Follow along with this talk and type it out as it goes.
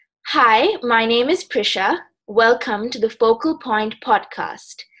Hi, my name is Prisha. Welcome to the Focal Point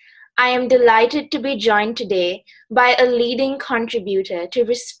podcast. I am delighted to be joined today by a leading contributor to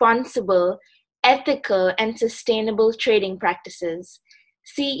responsible, ethical, and sustainable trading practices,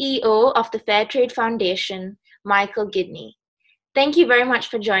 CEO of the Fairtrade Foundation, Michael Gidney. Thank you very much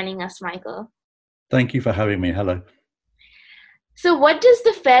for joining us, Michael. Thank you for having me. Hello. So, what does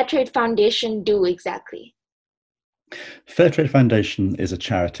the Fairtrade Foundation do exactly? Fairtrade Foundation is a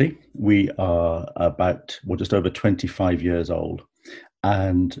charity. We are just over 25 years old,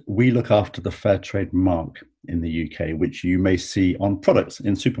 and we look after the Fairtrade mark in the UK, which you may see on products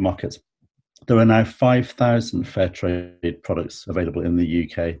in supermarkets. There are now 5,000 Fairtrade products available in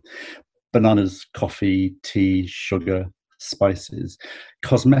the UK. Bananas, coffee, tea, sugar, spices,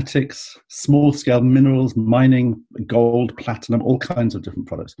 cosmetics, small scale minerals, mining, gold, platinum, all kinds of different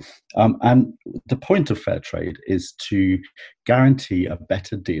products. And the point of Fairtrade is to guarantee a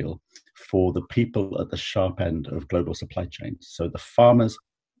better deal for the people at the sharp end of global supply chains. So the farmers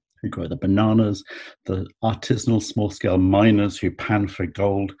who grow the bananas, the artisanal small scale miners who pan for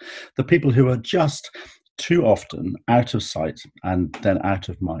gold, the people who are just too often out of sight and then out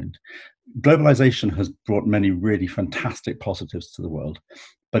of mind. Globalization has brought many really fantastic positives to the world,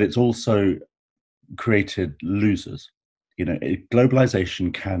 but it's also created losers.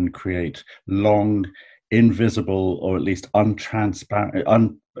 Globalization can create long, invisible, or at least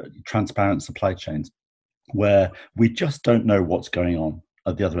untransparent supply chains where we just don't know what's going on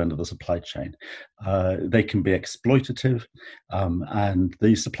at the other end of the supply chain. They can be exploitative, and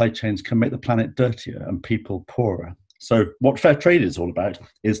these supply chains can make the planet dirtier and people poorer. So what fair trade is all about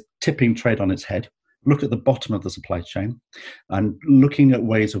is tipping trade on its head, look at the bottom of the supply chain and looking at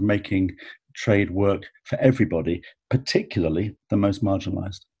ways of making trade work for everybody, particularly the most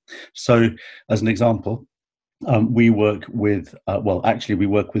marginalized. So as an example, we work with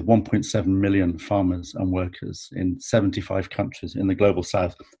 1.7 million farmers and workers in 75 countries in the global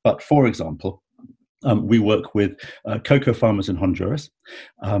south. But for example, we work with cocoa farmers in Honduras,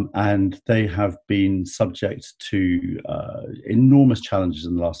 and they have been subject to enormous challenges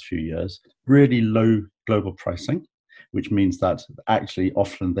in the last few years, really low global pricing, which means that actually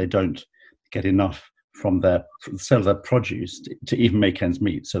often they don't get enough from their sale of their produce to even make ends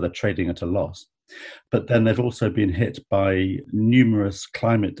meet, so they're trading at a loss. But then they've also been hit by numerous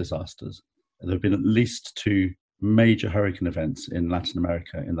climate disasters. There have been at least two major hurricane events in Latin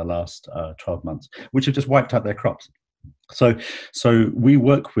America in the last 12 months, which have just wiped out their crops. So we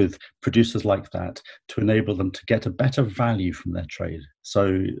work with producers like that to enable them to get a better value from their trade.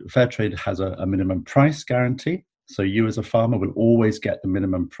 So Fairtrade has a minimum price guarantee. So you as a farmer will always get the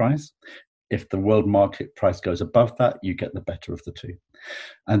minimum price. If the world market price goes above that, you get the better of the two.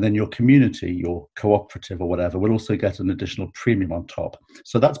 And then your community, your cooperative or whatever, will also get an additional premium on top.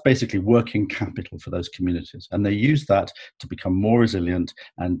 So that's basically working capital for those communities. And they use that to become more resilient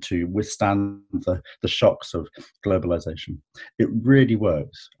and to withstand the shocks of globalization. It really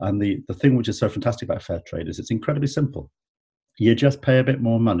works. And the thing which is so fantastic about Fairtrade is it's incredibly simple. You just pay a bit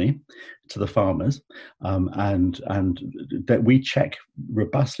more money to the farmers, and that we check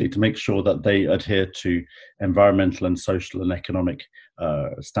robustly to make sure that they adhere to environmental and social and economic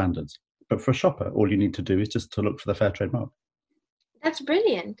standards. But for a shopper, all you need to do is just to look for the fair trade mark. That's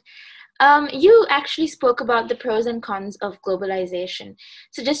brilliant. You actually spoke about the pros and cons of globalization.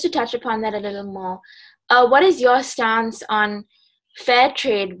 So just to touch upon that a little more, what is your stance on fair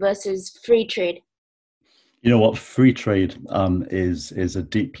trade versus free trade? You know what? Free trade is a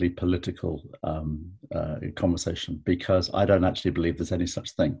deeply political conversation, because I don't actually believe there's any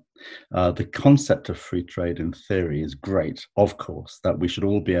such thing. The concept of free trade in theory is great, of course, that we should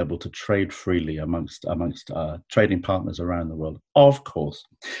all be able to trade freely amongst trading partners around the world, of course.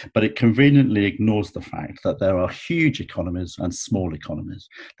 But it conveniently ignores the fact that there are huge economies and small economies.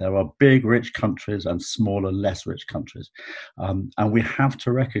 There are big, rich countries and smaller, less rich countries. And we have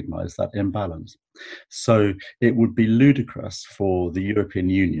to recognize that imbalance. So it would be ludicrous for the European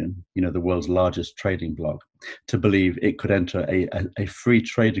Union, the world's largest trading bloc, to believe it could enter a free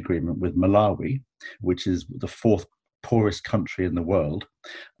trade agreement with Malawi, which is the fourth poorest country in the world,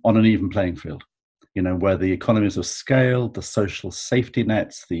 on an even playing field. Where the economies of scale, the social safety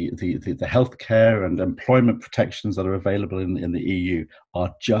nets, the healthcare and employment protections that are available in the EU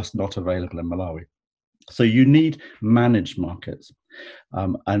are just not available in Malawi. So you need managed markets.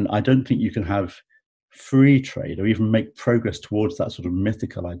 And I don't think you can have free trade or even make progress towards that sort of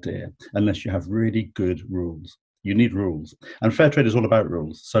mythical idea unless you have really good rules. You need rules. And fair trade is all about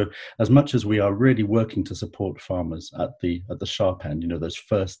rules. So as much as we are really working to support farmers at the sharp end, those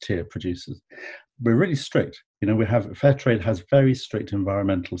first tier producers, we're really strict. Fairtrade has very strict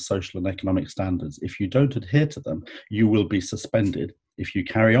environmental, social, and economic standards. If you don't adhere to them, you will be suspended. If you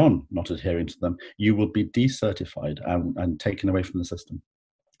carry on not adhering to them, you will be decertified and taken away from the system.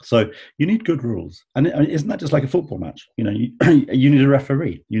 So you need good rules. And isn't that just like a football match? You need a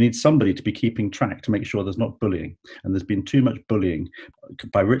referee. You need somebody to be keeping track to make sure there's not bullying. And there's been too much bullying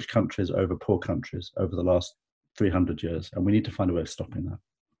by rich countries over poor countries over the last 300 years. And we need to find a way of stopping that.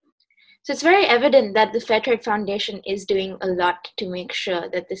 So it's very evident that the Fairtrade Foundation is doing a lot to make sure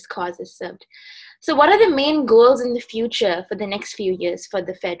that this cause is served. So what are the main goals in the future for the next few years for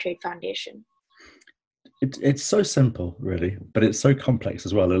the Fairtrade Foundation? It's so simple, really, but it's so complex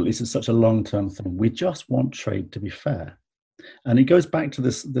as well. At least it's such a long-term thing. We just want trade to be fair. And it goes back to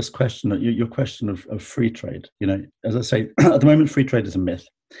this question, your question of free trade. As I say, at the moment, free trade is a myth.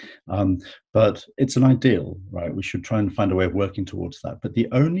 But it's an ideal, right? We should try and find a way of working towards that. But the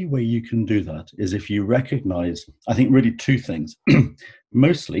only way you can do that is if you recognize, I think, really two things.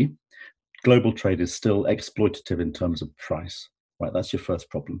 Mostly, global trade is still exploitative in terms of price, right? That's your first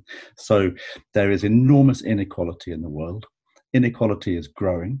problem. So there is enormous inequality in the world. Inequality is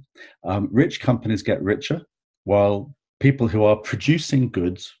growing. Rich companies get richer, while people who are producing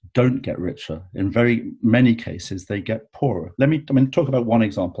goods don't get richer. In very many cases, they get poorer. Let me talk about one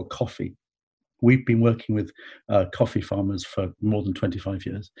example, coffee. We've been working with coffee farmers for more than 25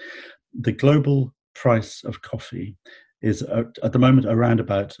 years. The global price of coffee is at the moment around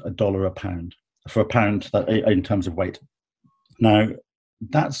about $1 a pound, for a pound in terms of weight. Now,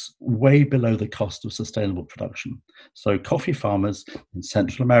 that's way below the cost of sustainable production. So coffee farmers in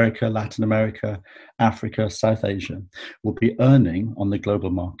Central America, Latin America, Africa, South Asia will be earning on the global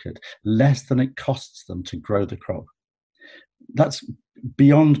market less than it costs them to grow the crop. That's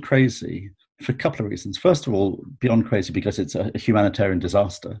beyond crazy for a couple of reasons. First of all, beyond crazy because it's a humanitarian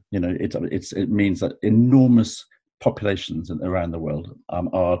disaster. It means that enormous populations around the world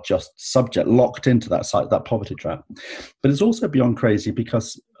are just locked into that poverty trap. But it's also beyond crazy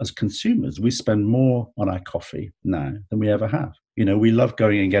because as consumers, we spend more on our coffee now than we ever have. We love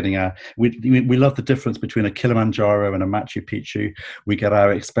going and getting we love the difference between a Kilimanjaro and a Machu Picchu. We get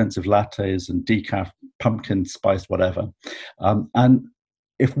our expensive lattes and decaf, pumpkin spiced, whatever. And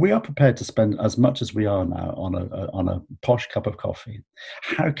if we are prepared to spend as much as we are now on a posh cup of coffee,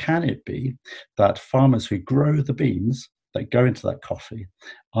 how can it be that farmers who grow the beans that go into that coffee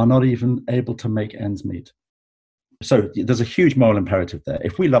are not even able to make ends meet? So there's a huge moral imperative there.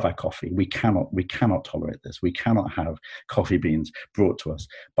 If we love our coffee, we cannot tolerate this. We cannot have coffee beans brought to us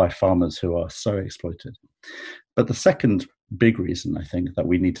by farmers who are so exploited. But the second big reason, I think, that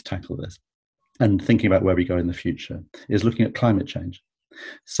we need to tackle this and thinking about where we go in the future is looking at climate change.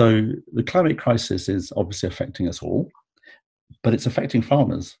 So the climate crisis is obviously affecting us all, but it's affecting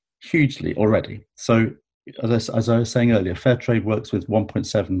farmers hugely already. So as I was saying earlier, Fairtrade works with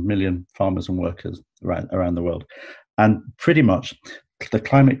 1.7 million farmers and workers around the world. And pretty much the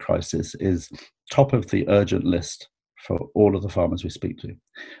climate crisis is top of the urgent list for all of the farmers we speak to.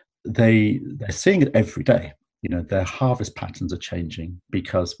 They're seeing it every day. Their harvest patterns are changing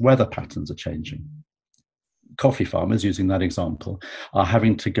because weather patterns are changing. Coffee farmers, using that example, are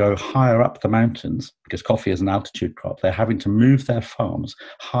having to go higher up the mountains because coffee is an altitude crop. They're having to move their farms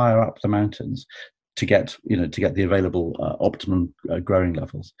higher up the mountains to get the available optimum growing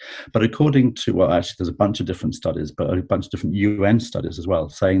levels. But according to, actually there's a bunch of different studies, but a bunch of different UN studies as well,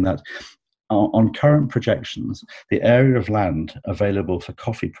 saying that on current projections, the area of land available for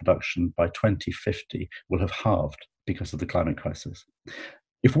coffee production by 2050 will have halved because of the climate crisis.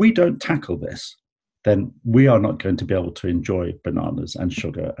 If we don't tackle this, then we are not going to be able to enjoy bananas and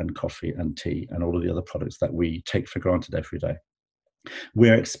sugar and coffee and tea and all of the other products that we take for granted every day.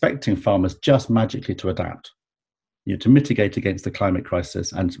 We're expecting farmers just magically to adapt, to mitigate against the climate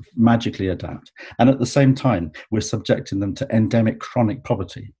crisis and magically adapt. And at the same time, we're subjecting them to endemic chronic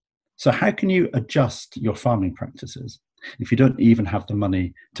poverty. So how can you adjust your farming practices if you don't even have the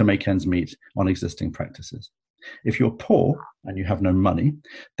money to make ends meet on existing practices? If you're poor and you have no money,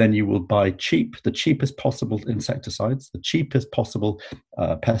 then you will buy the cheapest possible insecticides, the cheapest possible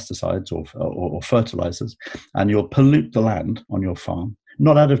pesticides or fertilizers, and you'll pollute the land on your farm,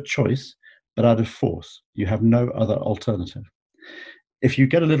 not out of choice, but out of force. You have no other alternative. If you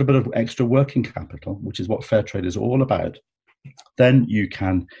get a little bit of extra working capital, which is what Fairtrade is all about, then you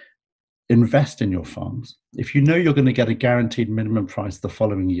can invest in your farms. If you know you're going to get a guaranteed minimum price the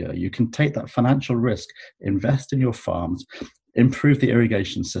following year, you can take that financial risk, invest in your farms, improve the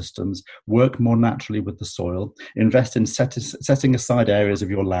irrigation systems, work more naturally with the soil, invest in setting aside areas of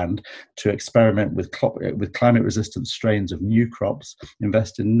your land to experiment with climate-resistant strains of new crops,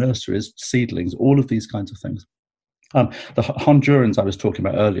 invest in nurseries, seedlings, all of these kinds of things. The Hondurans I was talking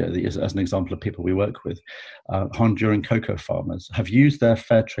about earlier, as an example of people we work with, Honduran cocoa farmers have used their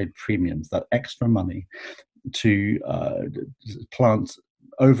Fairtrade premiums, that extra money, to plant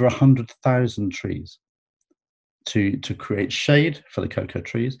over 100,000 trees to create shade for the cocoa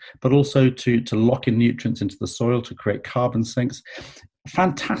trees, but also to lock in nutrients into the soil, to create carbon sinks.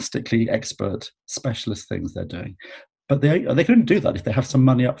 Fantastically expert specialist things they're doing. But they couldn't do that if they have some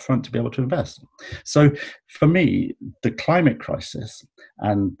money up front to be able to invest. So for me, the climate crisis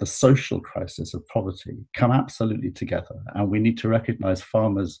and the social crisis of poverty come absolutely together. And we need to recognize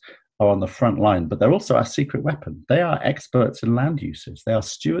farmers are on the front line, but they're also our secret weapon. They are experts in land usage. They are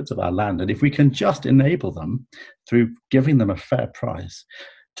stewards of our land. And if we can just enable them through giving them a fair price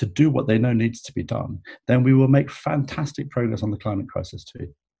to do what they know needs to be done, then we will make fantastic progress on the climate crisis too.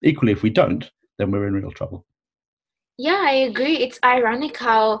 Equally, if we don't, then we're in real trouble. Yeah, I agree. It's ironic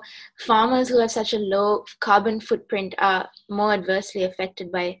how farmers who have such a low carbon footprint are more adversely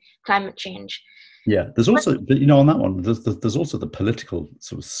affected by climate change. Yeah, there's also, on that one, there's also the political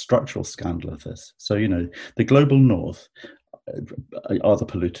sort of structural scandal of this. So, the global north are the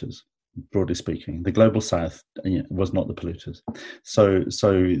polluters, broadly speaking. The global south was not the polluters. So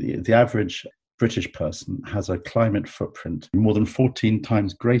the average British person has a climate footprint more than 14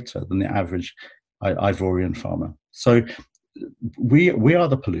 times greater than the average Ivorian farmer. So we are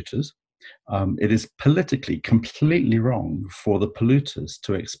the polluters. It is politically completely wrong for the polluters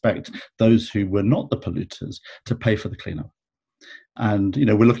to expect those who were not the polluters to pay for the cleanup. And,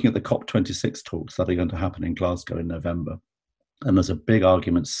 we're looking at the COP26 talks that are going to happen in Glasgow in November. And there's a big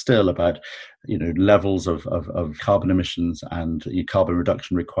argument still about, levels of carbon emissions and carbon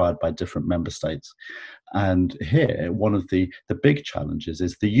reduction required by different member states. And here, one of the big challenges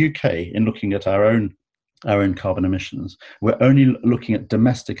is the UK, in looking at our own carbon emissions, we're only looking at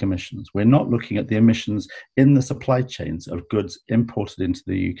domestic emissions. We're not looking at the emissions in the supply chains of goods imported into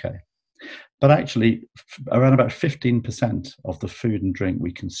the UK. But actually, around about 15% of the food and drink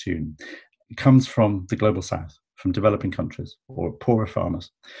we consume comes from the global south, from developing countries or poorer farmers.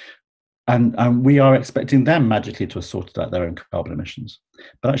 And we are expecting them magically to have sorted out their own carbon emissions.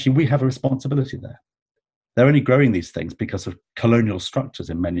 But actually, we have a responsibility there. They're only growing these things because of colonial structures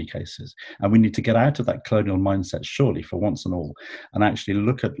in many cases. And we need to get out of that colonial mindset, surely, for once and all, and actually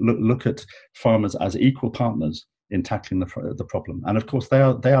look at farmers as equal partners in tackling the problem. And of course, they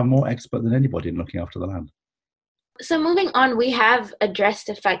are more expert than anybody in looking after the land. So moving on, we have addressed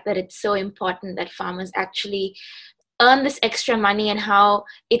the fact that it's so important that farmers actually earn this extra money and how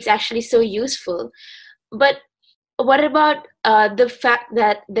it's actually so useful. But what about the fact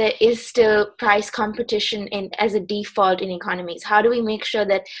that there is still price competition as a default in economies? How do we make sure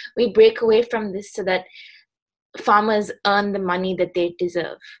that we break away from this so that farmers earn the money that they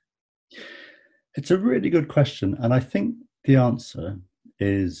deserve? It's a really good question. And I think the answer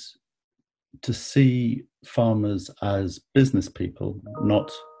is to see farmers as business people,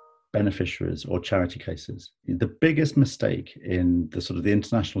 not beneficiaries or charity cases. The biggest mistake in the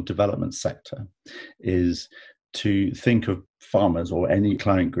international development sector is to think of farmers or any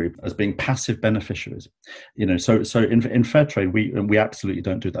client group as being passive beneficiaries. So in Fairtrade, we absolutely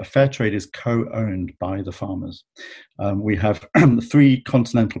don't do that. Fairtrade is co-owned by the farmers. We have 3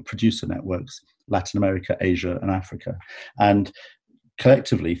 continental producer networks: Latin America, Asia, and Africa. And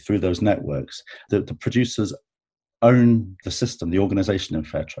collectively, through those networks, the producers own the system, the organization in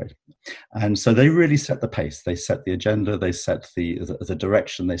Fairtrade. And so they really set the pace. They set the agenda, they set the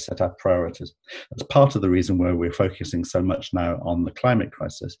direction, they set our priorities. That's part of the reason why we're focusing so much now on the climate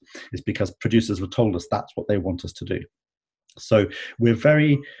crisis, is because producers have told us that's what they want us to do. So we're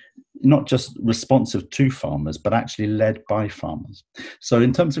very not just responsive to farmers, but actually led by farmers. So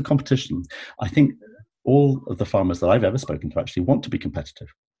in terms of competition, I think all of the farmers that I've ever spoken to actually want to be competitive.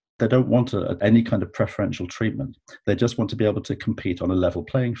 They don't want any kind of preferential treatment. They just want to be able to compete on a level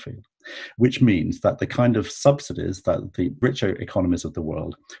playing field, which means that the kind of subsidies that the richer economies of the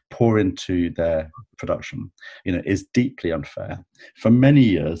world pour into their production, is deeply unfair. For many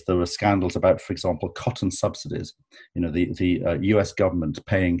years, there were scandals about, for example, cotton subsidies. The US government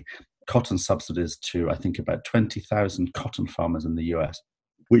paying cotton subsidies to, I think, about 20,000 cotton farmers in the US.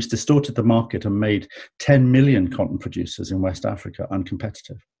 which distorted the market and made 10 million cotton producers in West Africa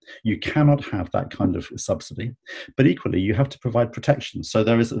uncompetitive. You cannot have that kind of subsidy, but equally you have to provide protection. So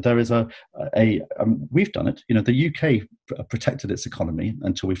we've done it. The UK protected its economy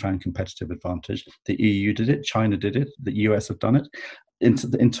until we found competitive advantage. The EU did it, China did it, the US have done it.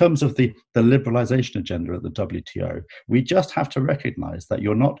 In terms of the liberalization agenda at the WTO, we just have to recognize that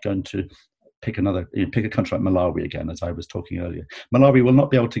you're not going to pick a country like Malawi again, as I was talking earlier. Malawi will not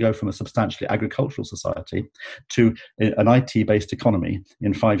be able to go from a substantially agricultural society to an IT-based economy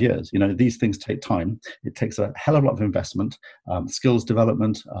in 5 years. These things take time. It takes a hell of a lot of investment, skills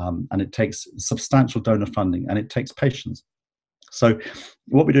development, and it takes substantial donor funding, and it takes patience. So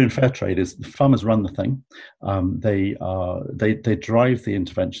what we do in Fairtrade is the farmers run the thing. They drive the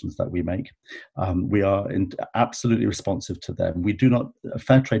interventions that we make. We are absolutely responsive to them.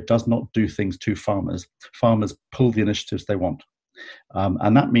 Fairtrade does not do things to farmers. Farmers pull the initiatives they want.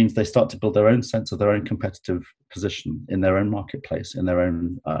 And that means they start to build their own sense of their own competitive position in their own marketplace, in their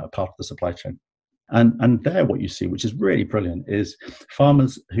own part of the supply chain. And there what you see, which is really brilliant, is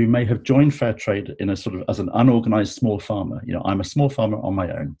farmers who may have joined Fairtrade in a sort of as an unorganized small farmer. I'm a small farmer on my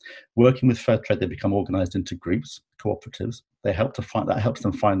own. Working with Fairtrade, they become organized into groups, cooperatives. That helps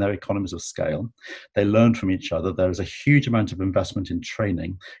them find their economies of scale. They learn from each other. There is a huge amount of investment in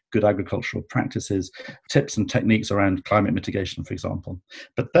training, good agricultural practices, tips and techniques around climate mitigation, for example.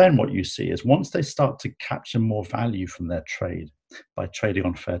 But then what you see is once they start to capture more value from their trade, by trading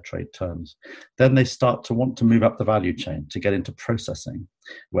on fair trade terms, then they start to want to move up the value chain to get into processing,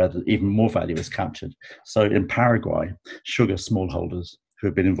 where even more value is captured. So in Paraguay, sugar smallholders who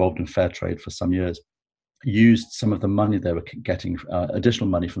have been involved in fair trade for some years used some of the money they were getting, additional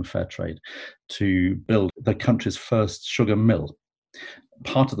money from fair trade, to build the country's first sugar mill.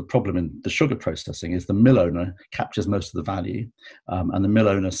 Part of the problem in the sugar processing is the mill owner captures most of the value, and the mill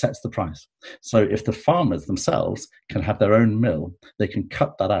owner sets the price. So if the farmers themselves can have their own mill, they can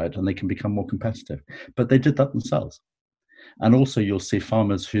cut that out and they can become more competitive. But they did that themselves. And also you'll see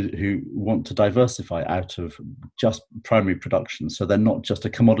farmers who want to diversify out of just primary production. So they're not just a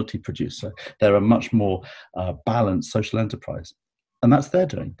commodity producer. They're a much more balanced social enterprise. And that's their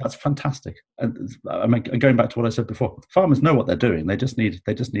doing. That's fantastic. And going back to what I said before, farmers know what they're doing. They just need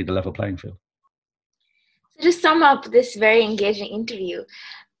a level playing field. So to sum up this very engaging interview,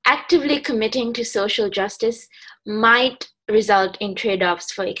 actively committing to social justice might result in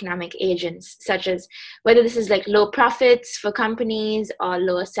trade-offs for economic agents, such as whether this is like low profits for companies or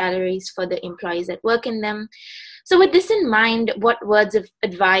lower salaries for the employees that work in them. So with this in mind, what words of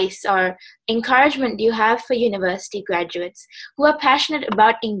advice or encouragement do you have for university graduates who are passionate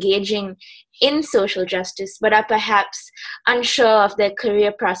about engaging in social justice, but are perhaps unsure of their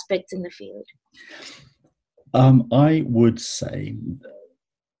career prospects in the field? I would say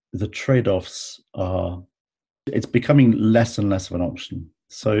the trade-offs it's becoming less and less of an option.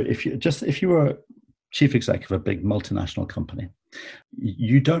 So if you were a chief executive of a big multinational company,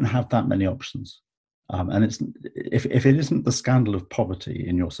 you don't have that many options. And if it isn't the scandal of poverty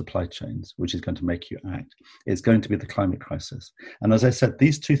in your supply chains, which is going to make you act, it's going to be the climate crisis. And as I said,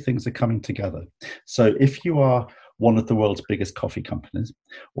 these two things are coming together. So if you are one of the world's biggest coffee companies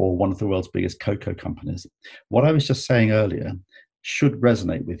or one of the world's biggest cocoa companies, what I was just saying earlier should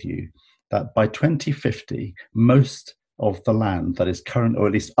resonate with you, that by 2050, most of the land that is current, or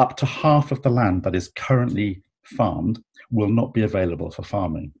at least up to half of the land that is currently farmed, will not be available for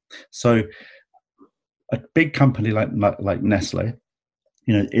farming. So a big company like Nestle,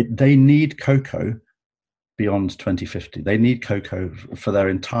 they need cocoa beyond 2050. They need cocoa for their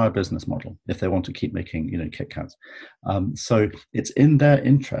entire business model if they want to keep making, Kit Kats. So it's in their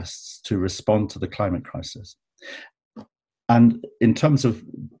interests to respond to the climate crisis. And in terms of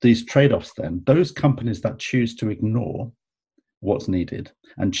these trade-offs, then, those companies that choose to ignore what's needed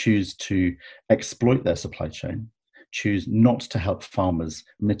and choose to exploit their supply chain, choose not to help farmers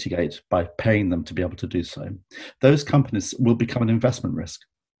mitigate by paying them to be able to do so, those companies will become an investment risk.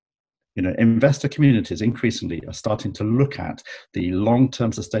 Investor communities increasingly are starting to look at the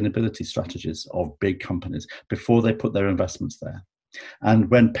long-term sustainability strategies of big companies before they put their investments there. And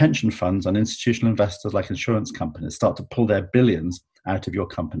when pension funds and institutional investors like insurance companies start to pull their billions out of your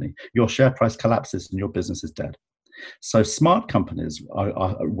company, your share price collapses and your business is dead. So smart companies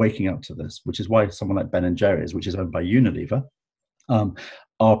are waking up to this, which is why someone like Ben & Jerry's, which is owned by Unilever,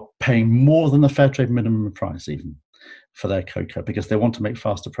 are paying more than the fair trade minimum price even for their cocoa, because they want to make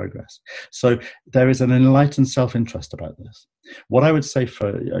faster progress. So there is an enlightened self-interest about this. What I would say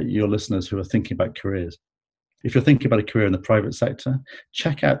for your listeners who are thinking about careers If you're thinking about a career in the private sector,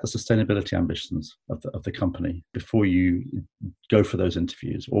 check out the sustainability ambitions of the company before you go for those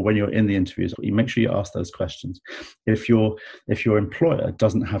interviews, or when you're in the interviews, you make sure you ask those questions. If your employer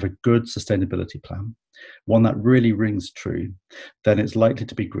doesn't have a good sustainability plan, one that really rings true, then it's likely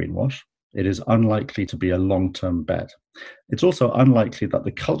to be greenwash. It is unlikely to be a long-term bet. It's also unlikely that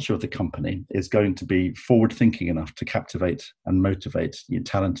the culture of the company is going to be forward-thinking enough to captivate and motivate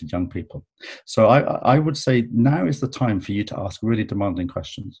talented young people. So I would say now is the time for you to ask really demanding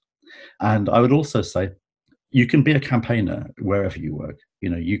questions. And I would also say you can be a campaigner wherever you work.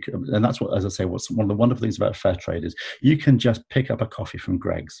 You can, and that's what, as I say, what's one of the wonderful things about Fairtrade is you can just pick up a coffee from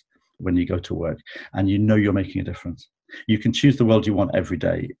Greg's when you go to work, and you're making a difference. You can choose the world you want every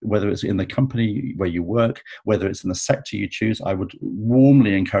day, whether it's in the company where you work, whether it's in the sector you choose. I would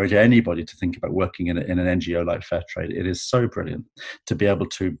warmly encourage anybody to think about working in an NGO like Fairtrade. It is so brilliant to be able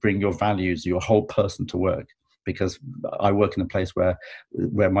to bring your values, your whole person to work. Because I work in a place where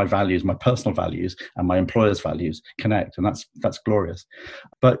my values, my personal values, and my employer's values connect, and that's glorious.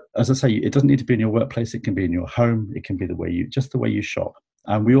 But as I say, it doesn't need to be in your workplace. It can be in your home. It can be the way you shop,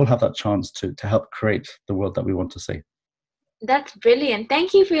 and we all have that chance to help create the world that we want to see. That's brilliant.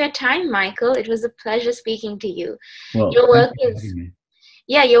 Thank you for your time, Michael. It was a pleasure speaking to you. Well, Your work thank you for having me.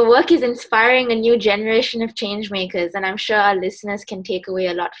 Yeah, your work is inspiring a new generation of change makers, and I'm sure our listeners can take away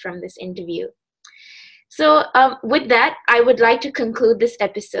a lot from this interview. So with that, I would like to conclude this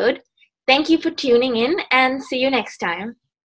episode. Thank you for tuning in, and see you next time.